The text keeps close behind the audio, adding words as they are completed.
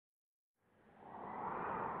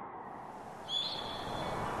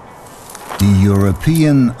Die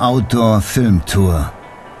European Outdoor Film Tour.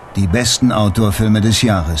 Die besten Outdoor-Filme des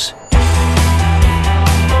Jahres.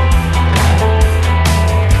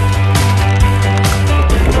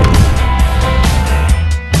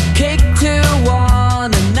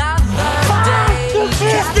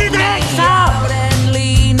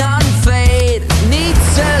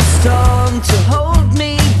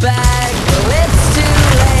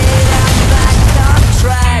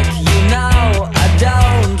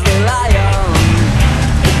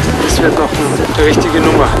 Das wird noch eine richtige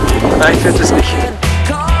Nummer. Leicht wird es nicht.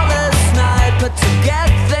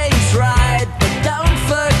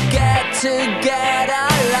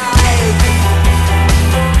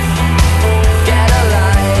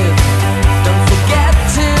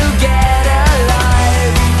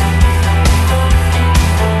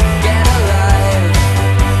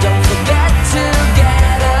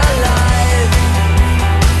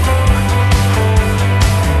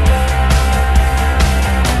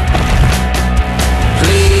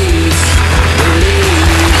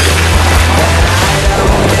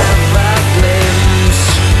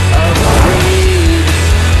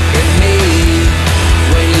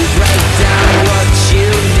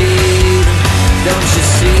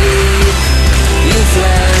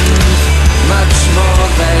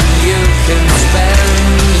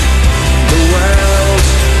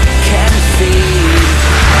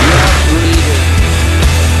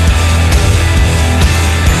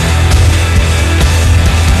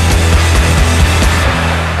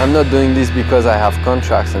 I'm not doing this because I have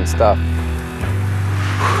contracts and stuff.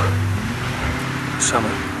 Summer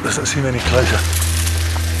doesn't seem any closer.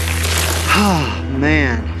 Oh,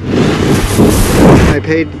 man. I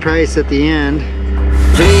paid the price at the end.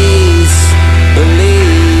 Please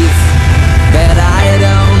believe that I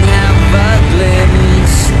don't have a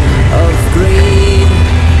glimpse of green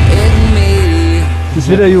in me. Das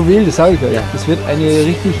wird ein Juwel, das sage ich euch. Das wird eine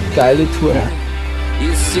richtig geile Tour.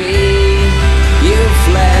 You see, you've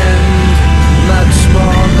learned much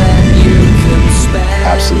more than you can spend.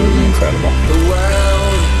 Absolutely incredible. The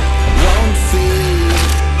world won't feed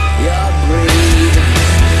your greed.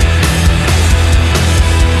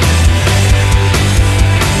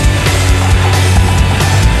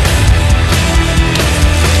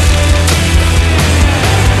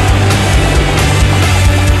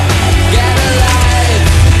 Get alive.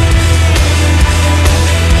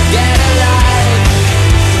 Get alive.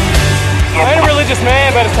 I ain't a religious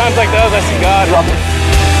man, but it's times like those I see God.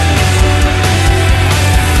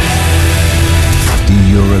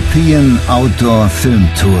 Die European Outdoor Film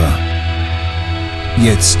Tour.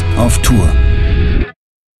 Jetzt auf Tour.